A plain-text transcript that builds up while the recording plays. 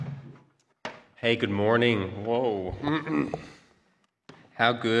Hey, good morning. Whoa.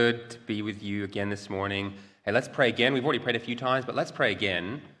 How good to be with you again this morning. Hey, let's pray again. We've already prayed a few times, but let's pray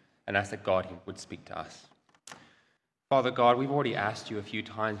again and ask that God would speak to us. Father God, we've already asked you a few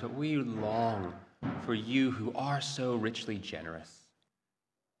times, but we long for you who are so richly generous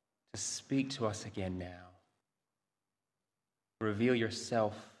to speak to us again now. Reveal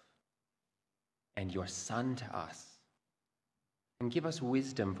yourself and your Son to us. And give us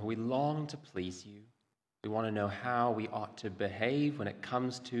wisdom, for we long to please you. We want to know how we ought to behave when it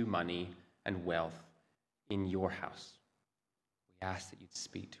comes to money and wealth in your house. We ask that you'd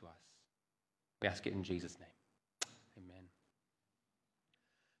speak to us. We ask it in Jesus' name. Amen.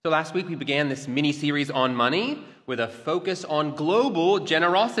 So last week we began this mini-series on money with a focus on global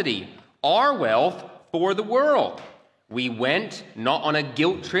generosity, our wealth for the world. We went not on a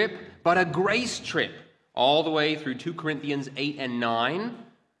guilt trip, but a grace trip, all the way through 2 Corinthians 8 and 9,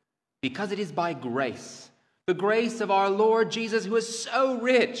 because it is by grace, the grace of our Lord Jesus, who is so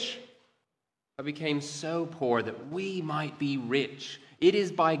rich, but became so poor that we might be rich. It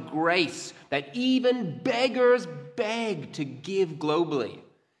is by grace that even beggars beg to give globally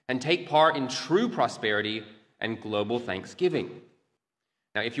and take part in true prosperity and global thanksgiving.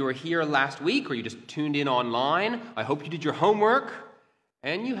 Now, if you were here last week or you just tuned in online, I hope you did your homework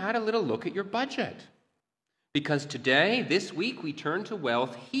and you had a little look at your budget. Because today, this week, we turn to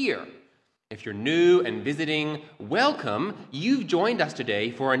wealth here. If you're new and visiting, welcome. You've joined us today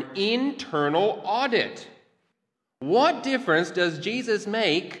for an internal audit. What difference does Jesus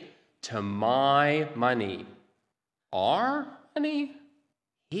make to my money? Our money?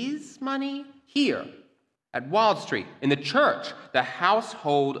 His money? Here at Wild Street, in the church, the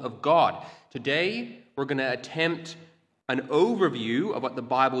household of God. Today, we're going to attempt an overview of what the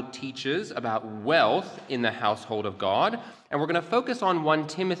Bible teaches about wealth in the household of God. And we're going to focus on 1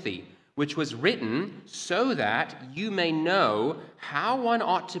 Timothy, which was written so that you may know how one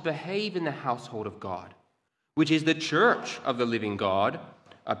ought to behave in the household of God, which is the church of the living God,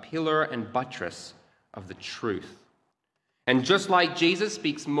 a pillar and buttress of the truth. And just like Jesus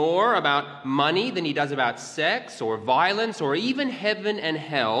speaks more about money than he does about sex or violence or even heaven and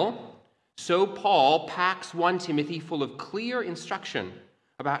hell, so Paul packs 1 Timothy full of clear instruction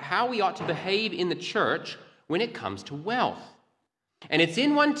about how we ought to behave in the church when it comes to wealth. And it's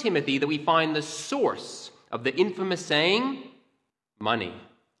in 1 Timothy that we find the source of the infamous saying, money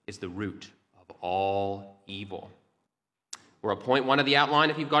is the root of all evil. Or point 1 of the outline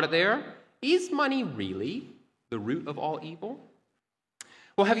if you've got it there. Is money really the root of all evil?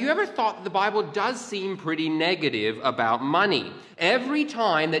 Well, have you ever thought that the Bible does seem pretty negative about money? Every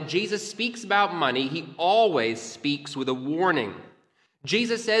time that Jesus speaks about money, he always speaks with a warning.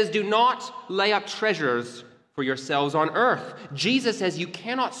 Jesus says, do not lay up treasures for yourselves on earth. Jesus says you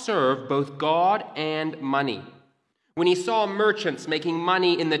cannot serve both God and money. When he saw merchants making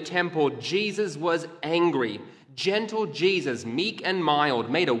money in the temple, Jesus was angry. Gentle Jesus, meek and mild,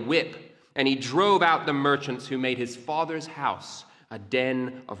 made a whip, and he drove out the merchants who made his Father's house a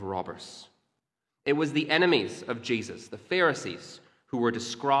den of robbers. It was the enemies of Jesus, the Pharisees, who were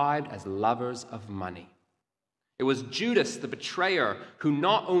described as lovers of money. It was Judas, the betrayer, who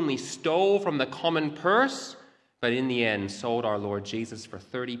not only stole from the common purse, but in the end sold our Lord Jesus for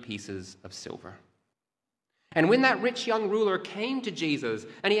 30 pieces of silver. And when that rich young ruler came to Jesus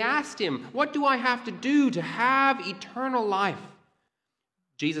and he asked him, what do I have to do to have eternal life?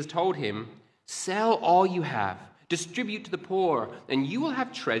 Jesus told him, sell all you have, distribute to the poor, and you will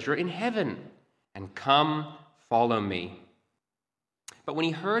have treasure in heaven. And come, follow me. But when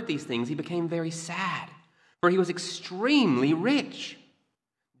he heard these things, he became very sad, for he was extremely rich.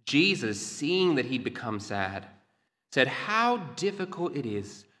 Jesus, seeing that he'd become sad, said, how difficult it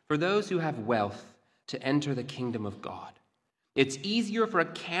is for those who have wealth to enter the kingdom of God. It's easier for a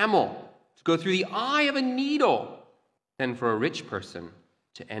camel to go through the eye of a needle than for a rich person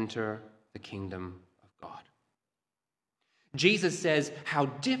to enter the kingdom of God. Jesus says how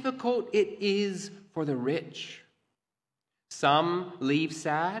difficult it is for the rich. Some leave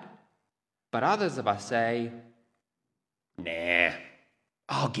sad, but others of us say, nah,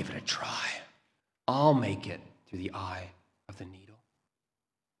 I'll give it a try. I'll make it through the eye of the needle.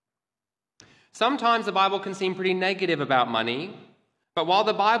 Sometimes the Bible can seem pretty negative about money, but while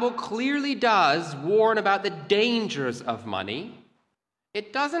the Bible clearly does warn about the dangers of money,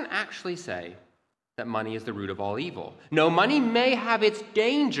 it doesn't actually say that money is the root of all evil. No, money may have its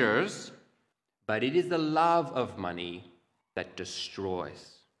dangers, but it is the love of money that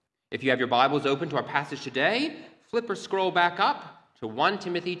destroys. If you have your Bibles open to our passage today, flip or scroll back up to 1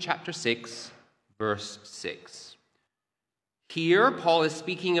 Timothy chapter 6, verse 6. Here, Paul is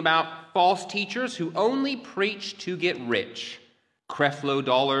speaking about false teachers who only preach to get rich. Creflo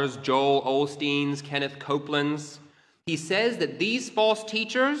Dollars, Joel Osteens, Kenneth Copelands. He says that these false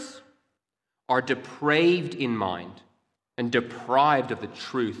teachers are depraved in mind and deprived of the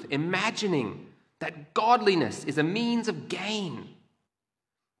truth, imagining that godliness is a means of gain.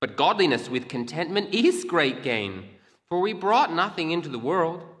 But godliness with contentment is great gain, for we brought nothing into the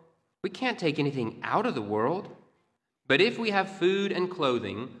world. We can't take anything out of the world. But if we have food and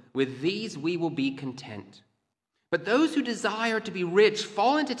clothing, with these we will be content. But those who desire to be rich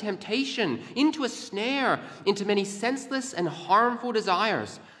fall into temptation, into a snare, into many senseless and harmful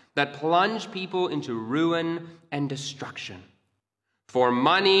desires that plunge people into ruin and destruction. For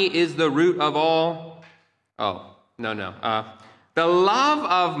money is the root of all. The love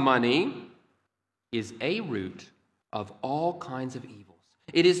of money is a root of all kinds of evils.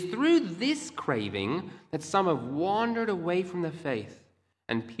 It is through this craving that some have wandered away from the faith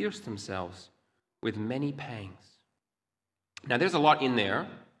and pierced themselves with many pangs. Now, there's a lot in there,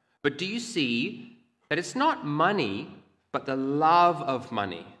 but do you see that it's not money, but the love of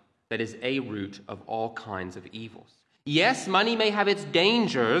money that is a root of all kinds of evils? Yes, money may have its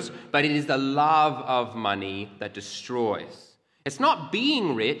dangers, but it is the love of money that destroys. It's not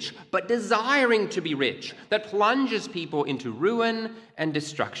being rich, but desiring to be rich that plunges people into ruin and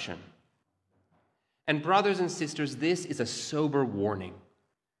destruction. And brothers and sisters, this is a sober warning.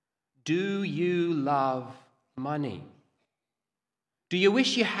 Do you love money? Do you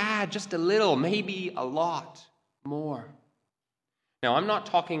wish you had just a little, maybe a lot more? Now, I'm not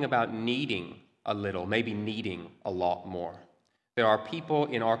talking about needing a little, maybe needing a lot more. There are people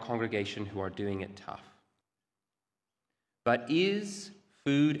in our congregation who are doing it tough. But is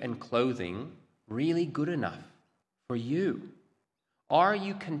food and clothing really good enough for you? Are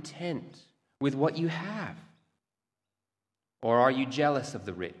you content with what you have? Or are you jealous of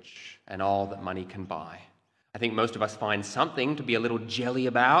the rich and all that money can buy? I think most of us find something to be a little jelly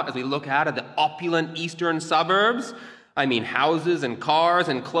about as we look out at the opulent eastern suburbs. I mean, houses and cars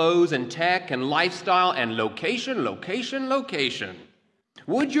and clothes and tech and lifestyle and location.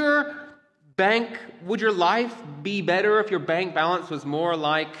 Would your life be better if your bank balance was more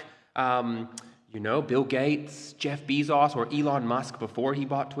like, Bill Gates, Jeff Bezos, or Elon Musk before he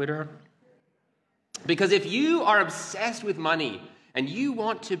bought Twitter? Because if you are obsessed with money and you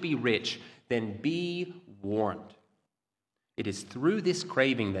want to be rich, then be warned. It is through this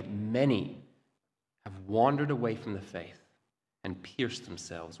craving that many have wandered away from the faith and pierced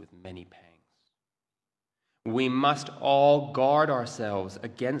themselves with many pangs. We must all guard ourselves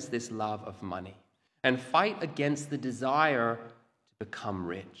against this love of money and fight against the desire to become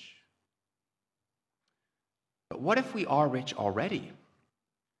rich. But what if we are rich already?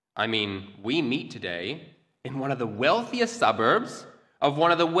 I mean, we meet today in one of the wealthiest suburbs of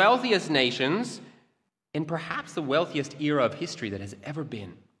one of the wealthiest nations in perhaps the wealthiest era of history that has ever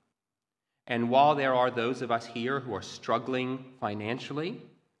been. And while there are those of us here who are struggling financially,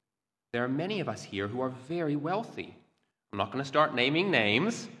 there are many of us here who are very wealthy. I'm not going to start naming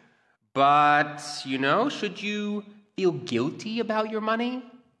names, but, should you feel guilty about your money?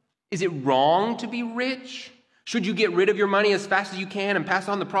 Is it wrong to be rich? Should you get rid of your money as fast as you can and pass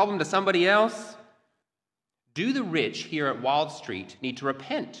on the problem to somebody else? Do the rich here at Wild Street need to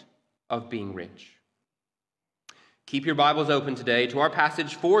repent of being rich? Keep your Bibles open today to our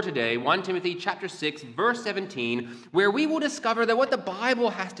passage for today, 1 Timothy chapter 6, verse 17, where we will discover that what the Bible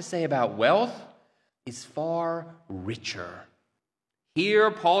has to say about wealth is far richer. Here,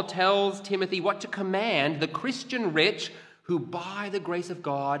 Paul tells Timothy what to command the Christian rich who, by the grace of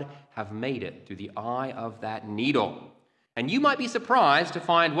God, have made it through the eye of that needle. And you might be surprised to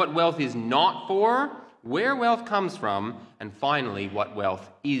find what wealth is not for, where wealth comes from, and finally, what wealth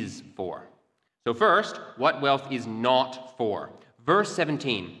is for. So first, what wealth is not for. Verse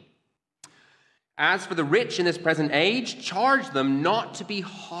 17. As for the rich in this present age, charge them not to be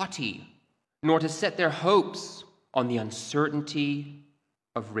haughty, nor to set their hopes on the uncertainty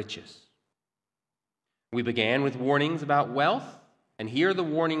of riches. We began with warnings about wealth, and here the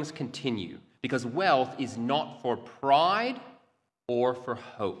warnings continue, because wealth is not for pride or for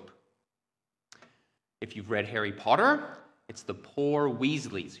hope. If you've read Harry Potter, it's the poor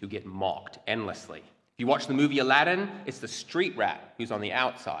Weasleys who get mocked endlessly. If you watch the movie Aladdin, it's the street rat who's on the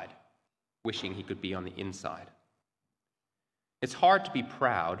outside, wishing he could be on the inside. It's hard to be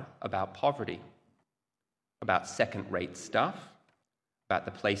proud about poverty, about second-rate stuff, about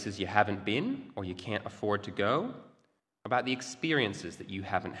the places you haven't been or you can't afford to go, about the experiences that you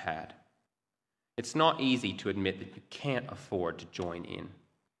haven't had. It's not easy to admit that you can't afford to join in.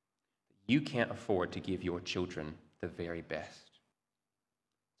 You can't afford to give your children the very best.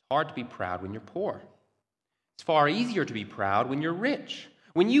 It's hard to be proud when you're poor. It's far easier to be proud when you're rich,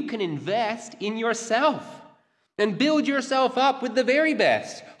 when you can invest in yourself and build yourself up with the very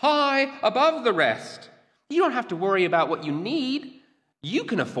best, high above the rest. You don't have to worry about what you need. You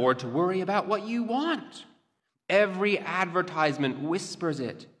can afford to worry about what you want. Every advertisement whispers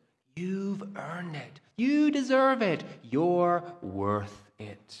it. You've earned it. You deserve it. You're worth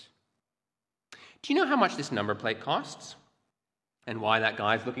it. Do you know how much this number plate costs? And why that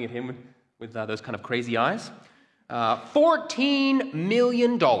guy's looking at him with those kind of crazy eyes? $14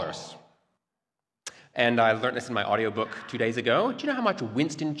 million. And I learned this in my audiobook 2 days ago. Do you know how much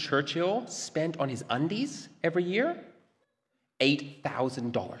Winston Churchill spent on his undies every year?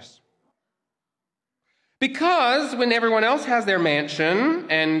 $8,000. Because when everyone else has their mansion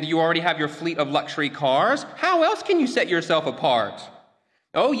and you already have your fleet of luxury cars, how else can you set yourself apart?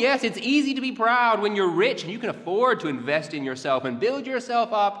 Oh yes, it's easy to be proud when you're rich and you can afford to invest in yourself and build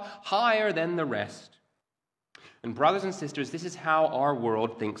yourself up higher than the rest. And brothers and sisters, this is how our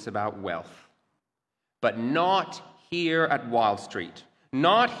world thinks about wealth. But not here at Wild Street.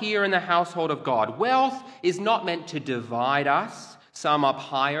 Not here in the household of God. Wealth is not meant to divide us, some up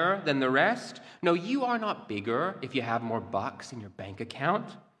higher than the rest. No, you are not bigger if you have more bucks in your bank account.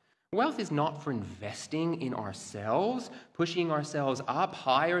 Wealth is not for investing in ourselves, pushing ourselves up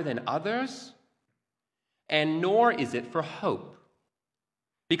higher than others. And nor is it for hope.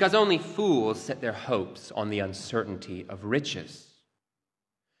 Because only fools set their hopes on the uncertainty of riches.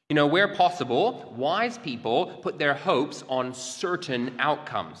 You know, where possible, wise people put their hopes on certain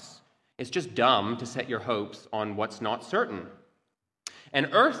outcomes. It's just dumb to set your hopes on what's not certain. And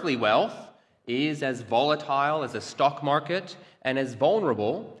earthly wealth is as volatile as a stock market and as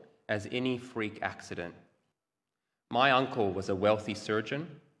vulnerable as any freak accident. My uncle was a wealthy surgeon,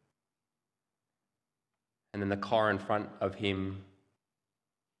 and then the car in front of him,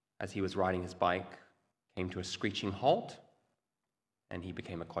 as he was riding his bike, came to a screeching halt, and he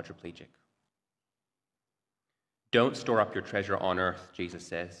became a quadriplegic. Don't store up your treasure on earth, Jesus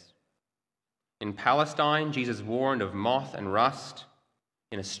says. In Palestine, Jesus warned of moth and rust.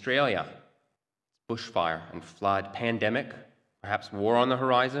 In Australia, bushfire and flood, pandemic, perhaps war on the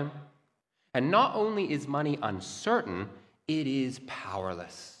horizon. And not only is money uncertain, it is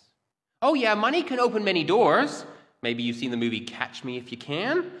powerless. Oh yeah, money can open many doors. Maybe you've seen the movie Catch Me If You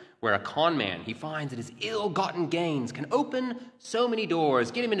Can, where a con man, he finds that his ill-gotten gains can open so many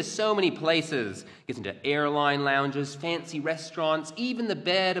doors, get him into so many places, gets into airline lounges, fancy restaurants, even the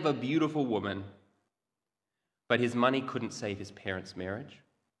bed of a beautiful woman. But his money couldn't save his parents' marriage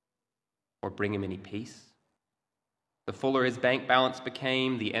or bring him any peace. The fuller his bank balance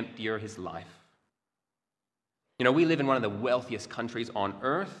became, the emptier his life. You know, we live in one of the wealthiest countries on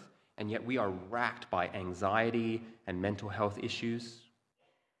earth, and yet we are racked by anxiety and mental health issues.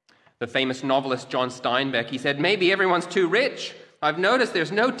 The famous novelist John Steinbeck, he said, maybe everyone's too rich. I've noticed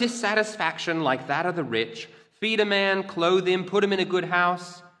there's no dissatisfaction like that of the rich. Feed a man, clothe him, put him in a good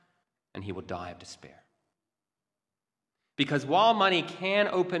house, and he will die of despair. Because while money can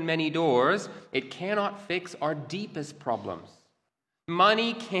open many doors, it cannot fix our deepest problems.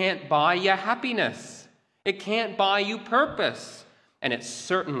 Money can't buy you happiness. It can't buy you purpose. And it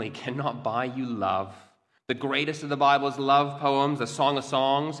certainly cannot buy you love. The greatest of the Bible's love poems, the Song of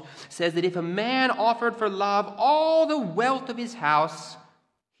Songs, says that if a man offered for love all the wealth of his house,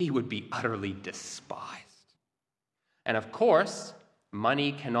 he would be utterly despised. And of course,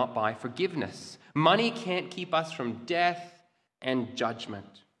 money cannot buy forgiveness. Money can't keep us from death and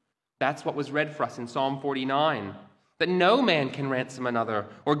judgment. That's what was read for us in Psalm 49. That no man can ransom another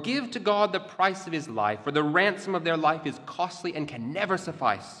or give to God the price of his life, for the ransom of their life is costly and can never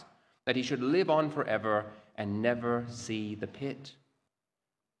suffice, that he should live on forever and never see the pit.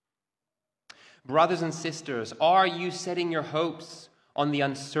 Brothers and sisters, are you setting your hopes on the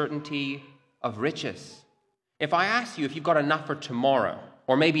uncertainty of riches? If I ask you if you've got enough for tomorrow,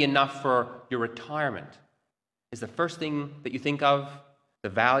 or maybe enough for your retirement, is the first thing that you think of the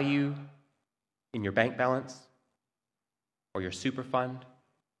value in your bank balance or your super fund?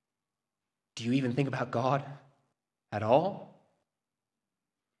 Do you even think about God at all?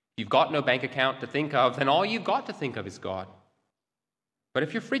 If you've got no bank account to think of, then all you've got to think of is God. But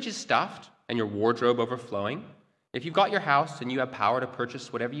if your fridge is stuffed and your wardrobe overflowing, if you've got your house and you have power to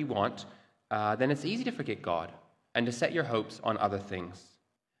purchase whatever you want, then it's easy to forget God and to set your hopes on other things.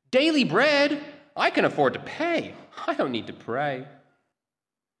 Daily bread, I can afford to pay. I don't need to pray. It's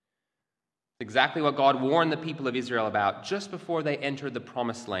exactly what God warned the people of Israel about just before they entered the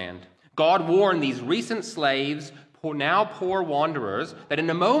promised land. God warned these recent slaves, now poor wanderers, that in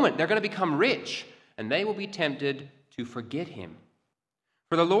a moment they're going to become rich. and they will be tempted to forget him.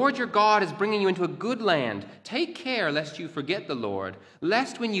 For the Lord your God is bringing you into a good land. Take care lest you forget the Lord,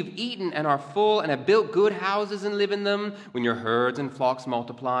 lest when you've eaten and are full and have built good houses and live in them, when your herds and flocks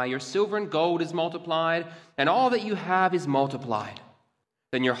multiply, your silver and gold is multiplied, and all that you have is multiplied,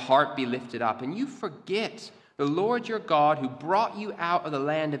 then your heart be lifted up, and you forget the Lord your God who brought you out of the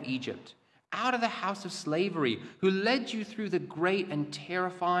land of Egypt, out of the house of slavery, who led you through the great and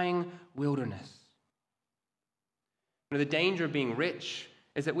terrifying wilderness. The danger of being rich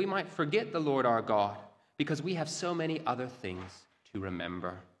is that we might forget the Lord our God because we have so many other things to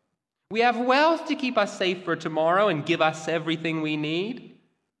remember. We have wealth to keep us safe for tomorrow and give us everything we need.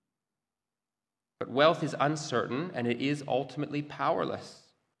 But wealth is uncertain and it is ultimately powerless.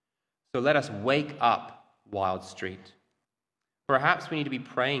 So let us wake up, Wild Street. Perhaps we need to be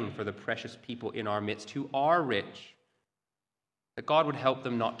praying for the precious people in our midst who are rich, that God would help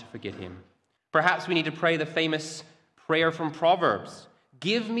them not to forget him. Perhaps we need to pray the famous prayer from Proverbs,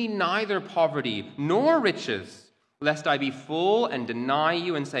 give me neither poverty nor riches, lest I be full and deny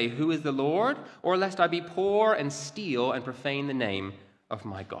you and say, who is the Lord? Or lest I be poor and steal and profane the name of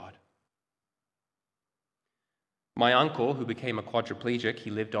my God. My uncle, who became a quadriplegic,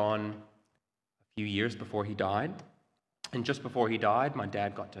 he lived on a few years before he died. And just before he died, my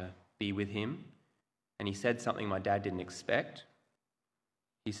dad got to be with him. And he said something my dad didn't expect.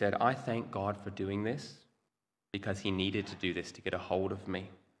 He said, I thank God for doing this, because he needed to do this to get a hold of me.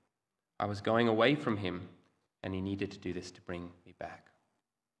 I was going away from him, and he needed to do this to bring me back.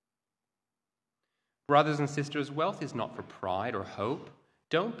 Brothers and sisters, wealth is not for pride or hope.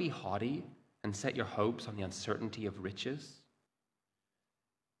 Don't be haughty and set your hopes on the uncertainty of riches.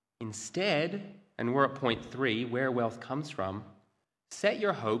 Instead, and we're at point 3, where wealth comes from, set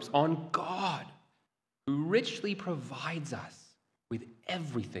your hopes on God, who richly provides us with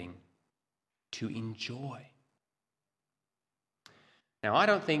everything to enjoy. Now, I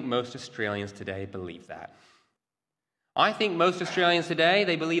don't think most Australians today believe that. I think most Australians today,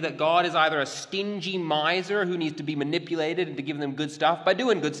 they believe that God is either a stingy miser who needs to be manipulated into giving them good stuff by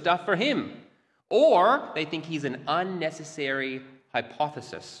doing good stuff for him, or they think he's an unnecessary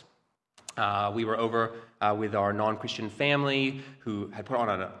hypothesis. We were over with our non-Christian family who had put on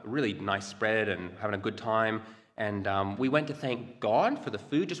a really nice spread and having a good time, and we went to thank God for the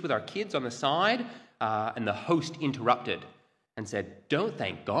food just with our kids on the side, and the host interrupted and said, don't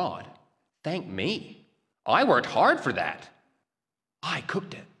thank God, thank me. I worked hard for that. I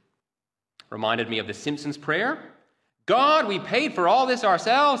cooked it. Reminded me of the Simpsons prayer. God, we paid for all this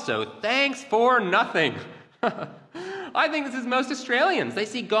ourselves, so thanks for nothing. I think this is most Australians. They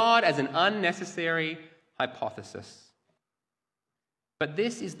see God as an unnecessary hypothesis. But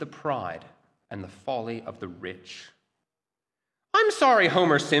this is the pride and the folly of the rich. I'm sorry,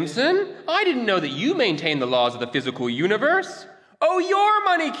 Homer Simpson. I didn't know that you maintain the laws of the physical universe. Oh, your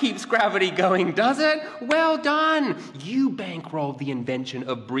money keeps gravity going, does it? Well done. You bankrolled the invention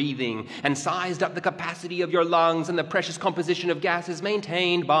of breathing and sized up the capacity of your lungs and the precious composition of gases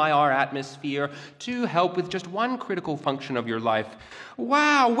maintained by our atmosphere to help with just one critical function of your life.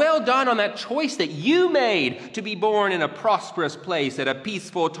 Wow, well done on that choice that you made to be born in a prosperous place at a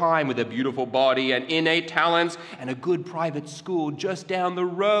peaceful time with a beautiful body and innate talents and a good private school just down the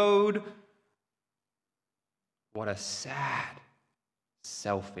road. What a sad,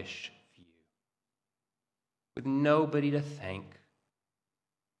 selfish view, with nobody to thank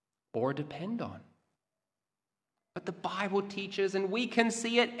or depend on. But the Bible teaches, and we can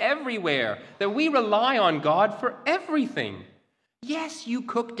see it everywhere, that we rely on God for everything. Yes, you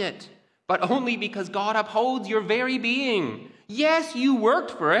cooked it, but only because God upholds your very being. Yes, you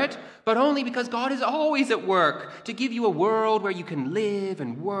worked for it, but only because God is always at work to give you a world where you can live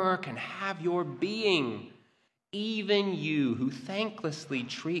and work and have your being. Even you who thanklessly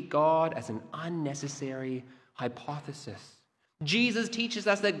treat God as an unnecessary hypothesis. Jesus teaches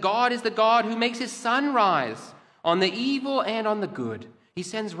us that God is the God who makes his sun rise on the evil and on the good. He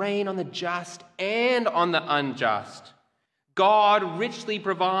sends rain on the just and on the unjust. God richly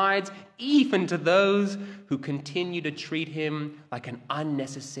provides even to those who continue to treat him like an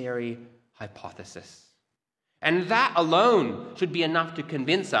unnecessary hypothesis. And that alone should be enough to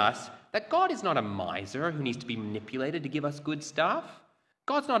convince us that God is not a miser who needs to be manipulated to give us good stuff.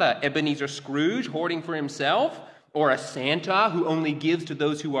 God's not a Ebenezer Scrooge hoarding for himself, or a Santa who only gives to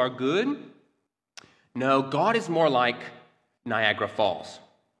those who are good. No, God is more like Niagara Falls.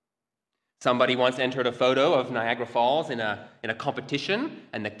 Somebody once entered a photo of Niagara Falls in a competition,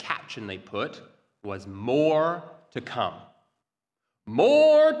 and the caption they put was, "More to come."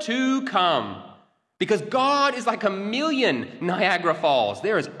 More to come. Because God is like a million Niagara Falls.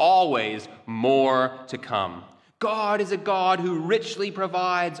 There is always more to come. God is a God who richly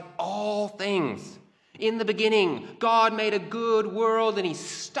provides all things. In the beginning, God made a good world and he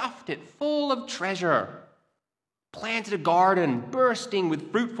stuffed it full of treasure. Planted a garden bursting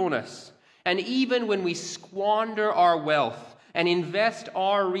with fruitfulness. And even when we squander our wealth and invest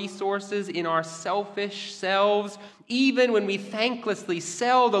our resources in our selfish selves, even when we thanklessly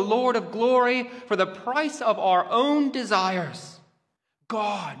sell the Lord of glory for the price of our own desires,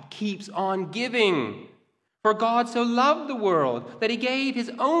 God keeps on giving. For God so loved the world that he gave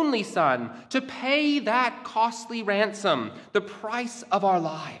his only Son to pay that costly ransom, the price of our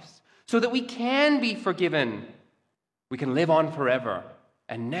lives, so that we can be forgiven. We can live on forever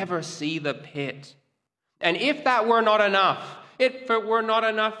and never see the pit. And if that were not enough, if it were not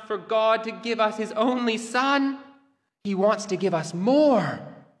enough for God to give us his only Son, he wants to give us more.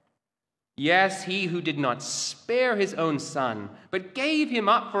 Yes, he who did not spare his own Son, but gave him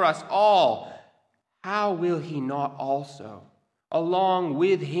up for us all, how will he not also, along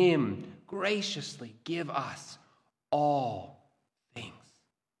with him, graciously give us all things?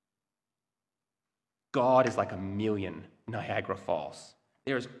 God is like a million Niagara Falls.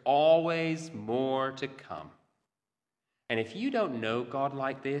 There's always more to come. And if you don't know God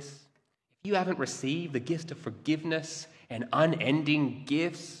like this, if you haven't received the gift of forgiveness and unending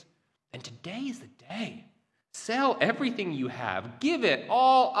gifts, then today is the day. Sell everything you have. Give it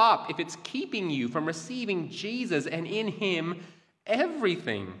all up if it's keeping you from receiving Jesus and in him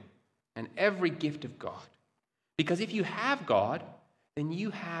everything and every gift of God. Because if you have God, then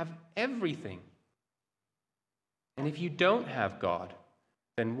you have everything. And if you don't have God,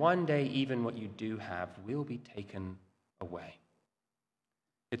 then one day even what you do have will be taken away.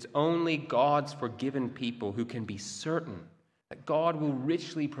 It's only God's forgiven people who can be certain that God will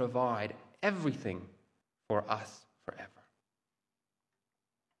richly provide everything for us forever.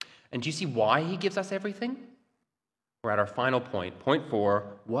 And do you see why he gives us everything? We're at our final point. Point 4,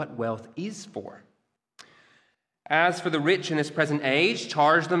 what wealth is for. As for the rich in this present age,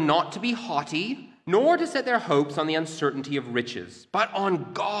 charge them not to be haughty, nor to set their hopes on the uncertainty of riches, but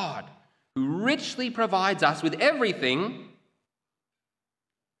on God, who richly provides us with everything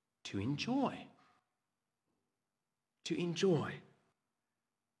to enjoy. To enjoy.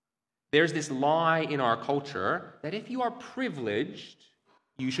 There's this lie in our culture that if you are privileged,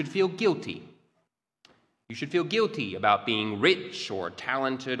 you should feel guilty. You should feel guilty about being rich or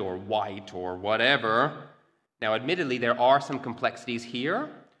talented or white or whatever. Now, admittedly, there are some complexities here,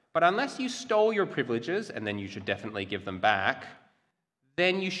 but unless you stole your privileges, and then you should definitely give them back,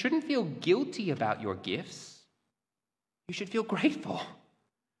 then you shouldn't feel guilty about your gifts. You should feel grateful.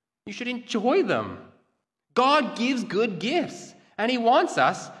 You should enjoy them. God gives good gifts, and he wants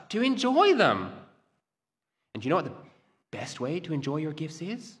us to enjoy them. And do you know what the best way to enjoy your gifts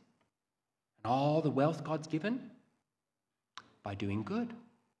is? And all the wealth God's given? By doing good.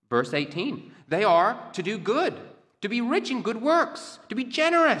 Verse 18, they are to do good, to be rich in good works, to be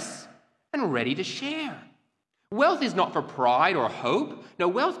generous and ready to share. Wealth is not for pride or hope. No,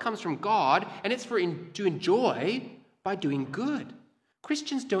 wealth comes from God, and it's to enjoy by doing good.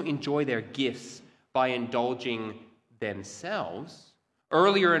 Christians don't enjoy their gifts by indulging themselves.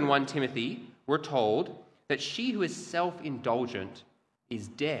 Earlier in 1 Timothy, we're told that she who is self-indulgent is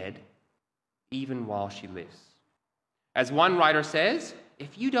dead even while she lives. As one writer says,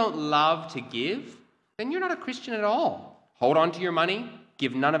 if you don't love to give, then you're not a Christian at all. Hold on to your money,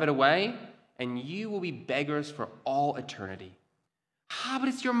 give none of it away, and you will be beggars for all eternity. But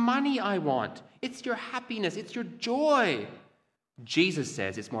it's your money I want. It's your happiness. It's your joy. Jesus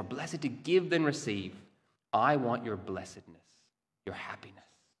says it's more blessed to give than receive. I want your blessedness, your happiness.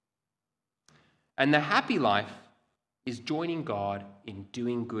 And the happy life is joining God in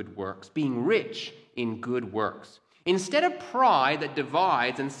doing good works, being rich in good works. Instead of pride that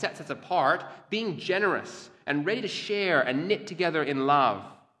divides and sets us apart, being generous and ready to share and knit together in love.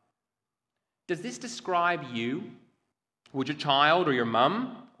 Does this describe you? Would your child or your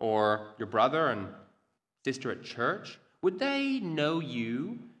mum or your brother and sister at church, would they know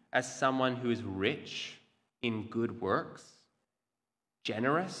you as someone who is rich in good works,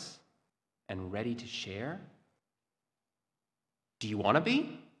 generous and ready to share? Do you want to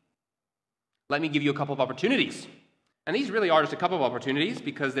be? Let me give you a couple of opportunities. And these really are just a couple of opportunities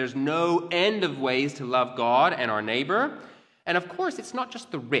because there's no end of ways to love God and our neighbor. And of course, it's not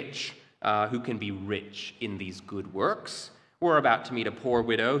just the rich who can be rich in these good works. We're about to meet a poor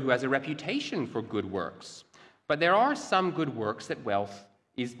widow who has a reputation for good works. But there are some good works that wealth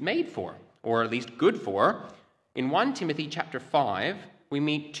is made for, or at least good for. In 1 Timothy chapter 5, we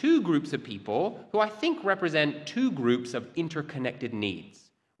meet two groups of people who I think represent two groups of interconnected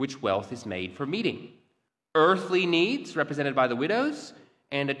needs, which wealth is made for meeting. Earthly needs, represented by the widows,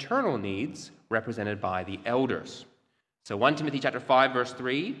 and eternal needs, represented by the elders. So 1 Timothy chapter 5, verse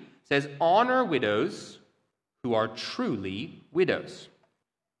 3 says, "Honor widows who are truly widows."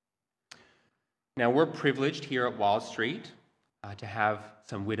 Now, we're privileged here at Wild Street to have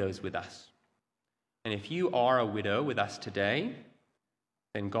some widows with us. And if you are a widow with us today,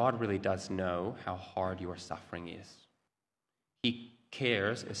 then God really does know how hard your suffering is. He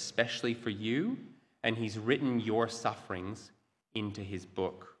cares especially for you, and he's written your sufferings into his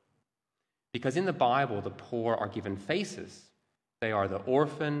book. Because in the Bible, the poor are given faces. They are the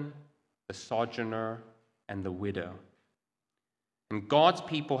orphan, the sojourner, and the widow. And God's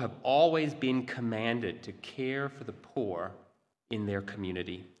people have always been commanded to care for the poor in their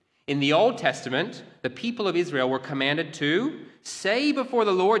community. In the Old Testament, the people of Israel were commanded to say before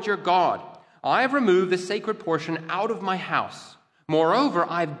the Lord your God, "I have removed the sacred portion out of my house. Moreover,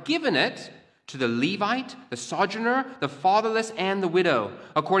 I've given it to the Levite, the sojourner, the fatherless, and the widow,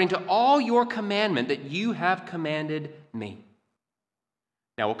 according to all your commandment that you have commanded me."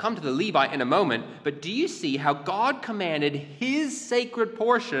 Now, we'll come to the Levite in a moment, but do you see how God commanded his sacred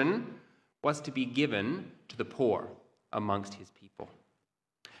portion was to be given to the poor amongst his people?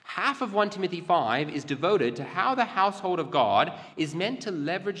 Half of 1 Timothy 5 is devoted to how the household of God is meant to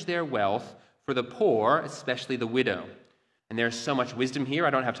leverage their wealth for the poor, especially the widow. And there's so much wisdom here, I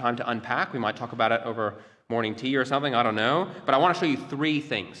don't have time to unpack. We might talk about it over morning tea or something, I don't know. But I want to show you three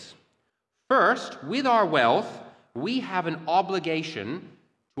things. First, with our wealth, we have an obligation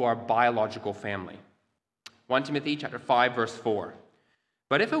to our biological family. 1 Timothy chapter 5, verse 4.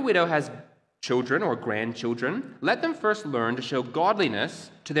 "But if a widow has children or grandchildren, let them first learn to show godliness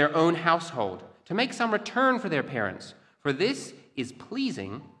to their own household, to make some return for their parents, for this is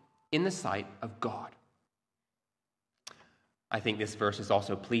pleasing in the sight of God." I think this verse is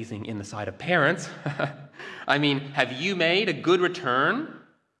also pleasing in the sight of parents. I mean, have you made a good return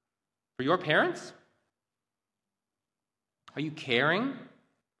for your parents? Are you caring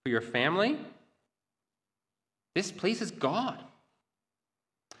for your family? This pleases God.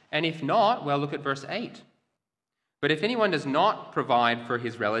 And if not, well, look at verse 8. "But if anyone does not provide for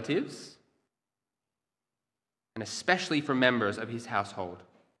his relatives, and especially for members of his household,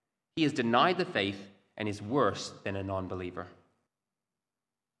 he has denied the faith and is worse than a non-believer."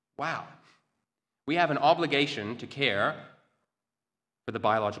 Wow. We have an obligation to care for the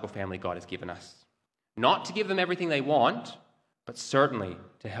biological family God has given us. Not to give them everything they want, but certainly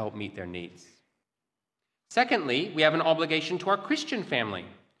to help meet their needs. Secondly, we have an obligation to our Christian family.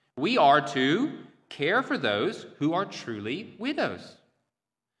 We are to care for those who are truly widows.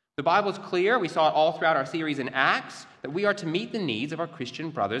 The Bible is clear, we saw it all throughout our series in Acts, that we are to meet the needs of our Christian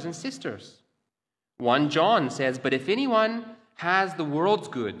brothers and sisters. 1 John says, "But if anyone has the world's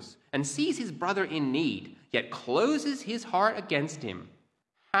goods and sees his brother in need, yet closes his heart against him,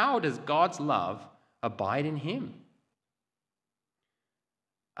 how does God's love abide in him?"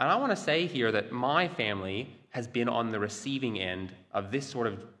 And I want to say here that my family has been on the receiving end of this sort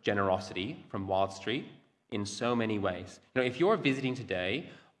of generosity from Wild Street in so many ways. You know, if you're visiting today,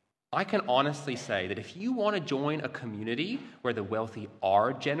 I can honestly say that if you want to join a community where the wealthy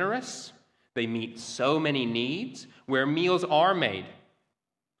are generous, they meet so many needs, where meals are made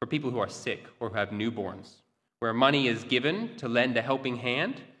for people who are sick or who have newborns, where money is given to lend a helping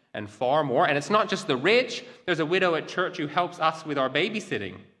hand, and far more. And it's not just the rich. There's a widow at church who helps us with our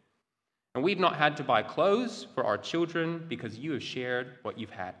babysitting. And we've not had to buy clothes for our children because you have shared what you've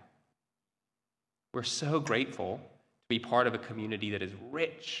had. We're so grateful to be part of a community that is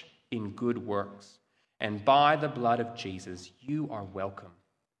rich in good works. And by the blood of Jesus, you are welcome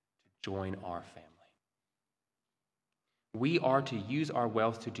to join our family. We are to use our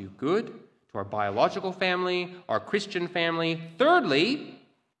wealth to do good to our biological family, our Christian family. Thirdly,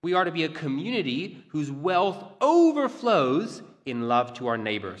 we are to be a community whose wealth overflows in love to our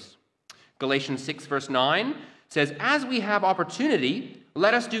neighbors. Galatians 6 verse 9 says, "As we have opportunity,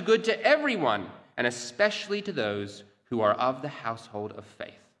 let us do good to everyone, and especially to those who are of the household of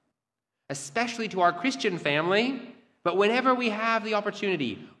faith." Especially to our Christian family, but whenever we have the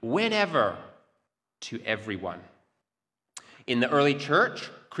opportunity, whenever, to everyone. In the early church,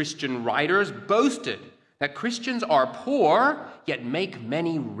 Christian writers boasted that Christians are poor, yet make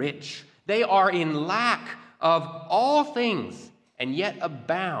many rich. They are in lack of all things, and yet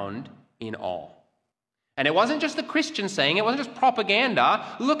abound in all. And it wasn't just the Christians saying, it wasn't just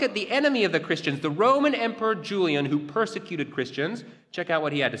propaganda. Look at the enemy of the Christians, the Roman Emperor Julian, who persecuted Christians. Check out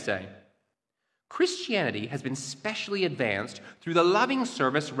what he had to say. Christianity has been specially advanced through the loving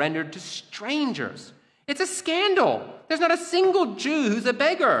service rendered to strangers. It's a scandal. There's not a single Jew who's a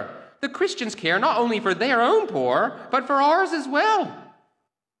beggar. The Christians care not only for their own poor, but for ours as well.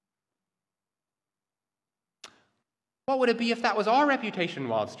 What would it be if that was our reputation,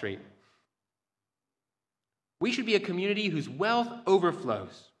 Wild Street? We should be a community whose wealth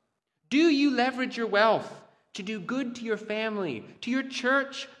overflows. Do you leverage your wealth to do good to your family, to your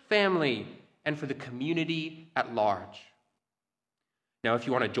church family, and for the community at large? Now, if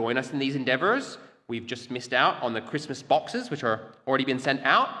you want to join us in these endeavors, we've just missed out on the Christmas boxes, which are already been sent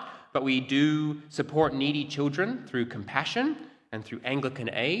out, but we do support needy children through Compassion and through Anglican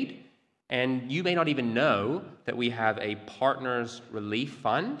Aid. And you may not even know that we have a Partners Relief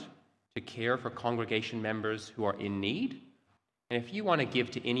Fund to care for congregation members who are in need. And if you want to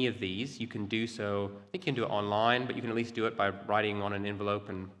give to any of these, you can do so. I think you can do it online, but you can at least do it by writing on an envelope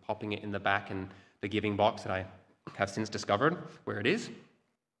and popping it in the back in the giving box that I have since discovered where it is.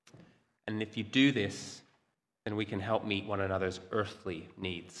 And if you do this, then we can help meet one another's earthly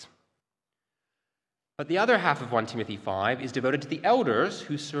needs. But the other half of 1 Timothy 5 is devoted to the elders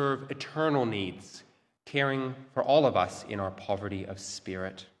who serve eternal needs, caring for all of us in our poverty of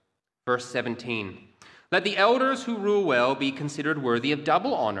spirit. Verse 17, let the elders who rule well be considered worthy of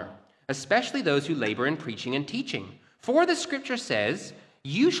double honor, especially those who labor in preaching and teaching. For the scripture says,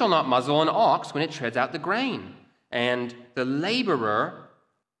 you shall not muzzle an ox when it treads out the grain, and the laborer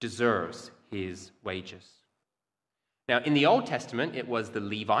deserves his wages. Now, in the Old Testament, it was the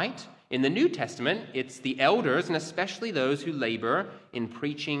Levite. In the New Testament, it's the elders, and especially those who labor in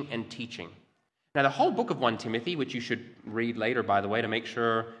preaching and teaching. Now, the whole book of 1 Timothy, which you should read later, by the way, to make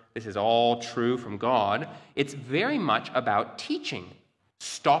sure this is all true from God, it's very much about teaching,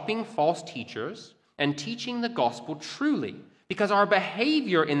 stopping false teachers and teaching the gospel truly. Because our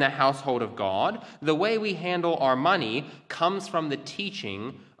behavior in the household of God, the way we handle our money, comes from the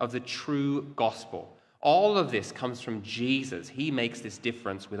teaching of the true gospel. All of this comes from Jesus. He makes this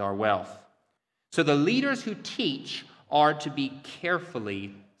difference with our wealth. So the leaders who teach are to be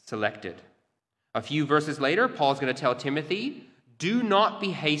carefully selected. A few verses later, Paul's going to tell Timothy, do not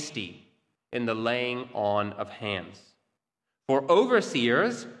be hasty in the laying on of hands. For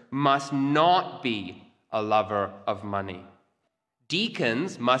overseers must not be a lover of money.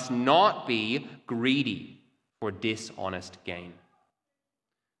 Deacons must not be greedy for dishonest gain.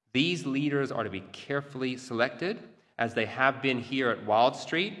 These leaders are to be carefully selected, as they have been here at Wild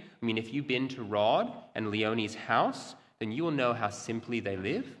Street. I mean, if you've been to Rod and Leonie's house, then you will know how simply they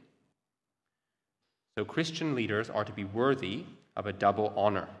live. So Christian leaders are to be worthy of a double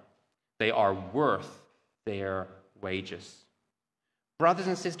honor. They are worth their wages. Brothers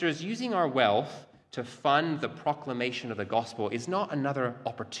and sisters, using our wealth to fund the proclamation of the gospel is not another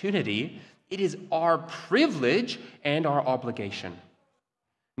opportunity. It is our privilege and our obligation.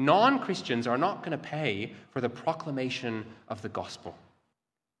 Non-Christians are not going to pay for the proclamation of the gospel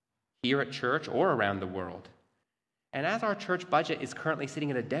here at church or around the world. And as our church budget is currently sitting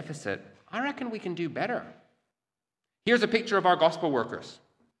at a deficit, I reckon we can do better. Here's a picture of our gospel workers.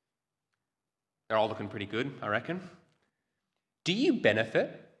 They're all looking pretty good, I reckon. Do you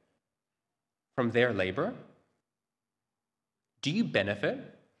benefit from their labor? Do you benefit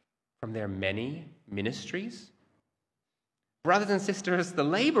from their many ministries? Brothers and sisters, the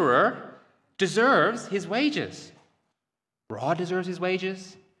laborer deserves his wages. Rod deserves his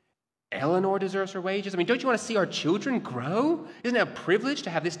wages. Eleanor deserves her wages. I mean, don't you want to see our children grow? Isn't it a privilege to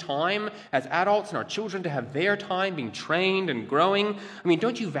have this time as adults and our children to have their time being trained and growing? I mean,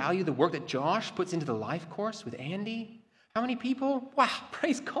 don't you value the work that Josh puts into the life course with Andy? How many people? Wow,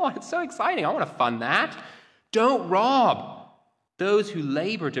 praise God, it's so exciting. I want to fund that. Don't rob those who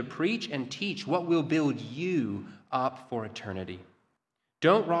labor to preach and teach what will build you up for eternity.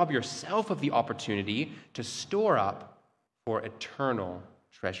 Don't rob yourself of the opportunity to store up for eternal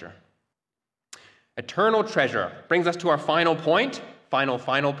treasure. Eternal treasure brings us to our final point. Final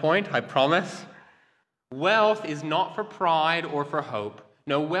point, I promise. Wealth is not for pride or for hope.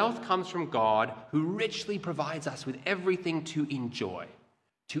 No, wealth comes from God, who richly provides us with everything to enjoy.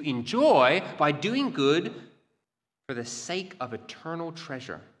 To enjoy by doing good for the sake of eternal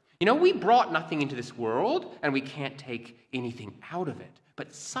treasure. You know, we brought nothing into this world, and we can't take anything out of it.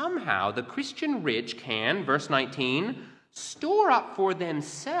 But somehow the Christian rich can, verse 19, store up for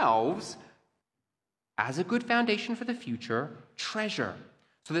themselves, as a good foundation for the future, treasure,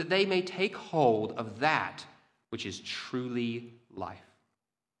 so that they may take hold of that which is truly life.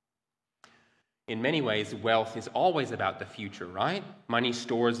 In many ways, wealth is always about the future, right? Money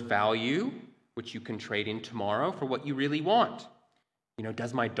stores value, which you can trade in tomorrow for what you really want.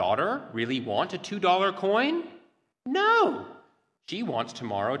 Does my daughter really want a $2 coin? No. She wants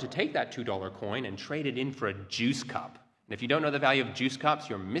tomorrow to take that $2 coin and trade it in for a juice cup. And if you don't know the value of juice cups,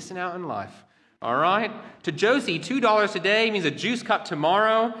 you're missing out in life. All right? To Josie, $2 today means a juice cup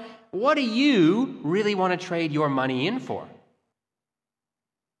tomorrow. What do you really want to trade your money in for?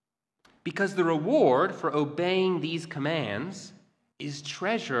 Because the reward for obeying these commands is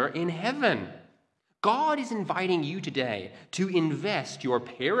treasure in heaven. God is inviting you today to invest your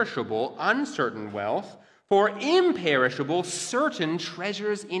perishable, uncertain wealth for imperishable, certain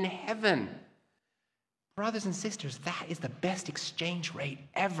treasures in heaven. Brothers and sisters, that is the best exchange rate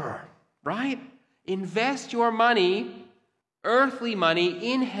ever, right? Invest your money, earthly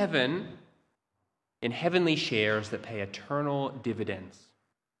money, in heaven, in heavenly shares that pay eternal dividends.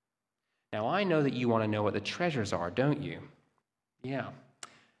 Now, I know that you want to know what the treasures are, don't you? Yeah.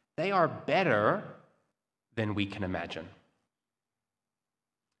 They are better than we can imagine.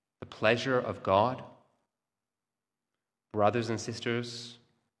 The pleasure of God, brothers and sisters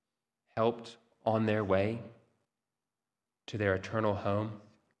helped on their way to their eternal home.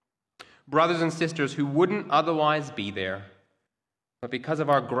 Brothers and sisters who wouldn't otherwise be there, but because of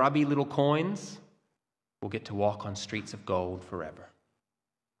our grubby little coins, will get to walk on streets of gold forever.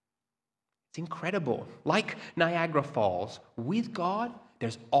 It's incredible. Like Niagara Falls, with God,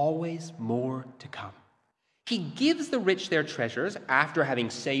 there's always more to come. He gives the rich their treasures after having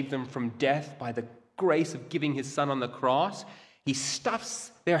saved them from death by the grace of giving his Son on the cross. He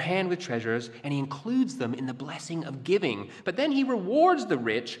stuffs their hand with treasures, and he includes them in the blessing of giving. But then he rewards the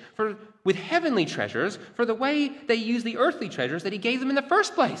rich with heavenly treasures for the way they use the earthly treasures that he gave them in the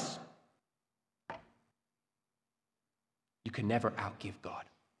first place. You can never outgive God.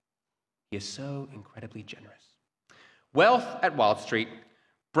 He is so incredibly generous. Wealth at Wild Street.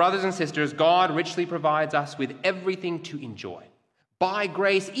 Brothers and sisters, God richly provides us with everything to enjoy. By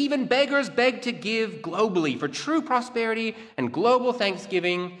grace, even beggars beg to give globally for true prosperity and global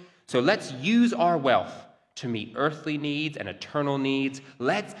thanksgiving. So let's use our wealth to meet earthly needs and eternal needs.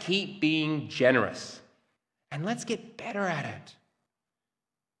 Let's keep being generous. And let's get better at it,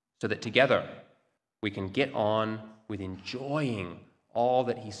 so that together we can get on with enjoying all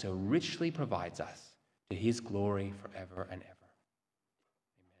that he so richly provides us to his glory forever and ever.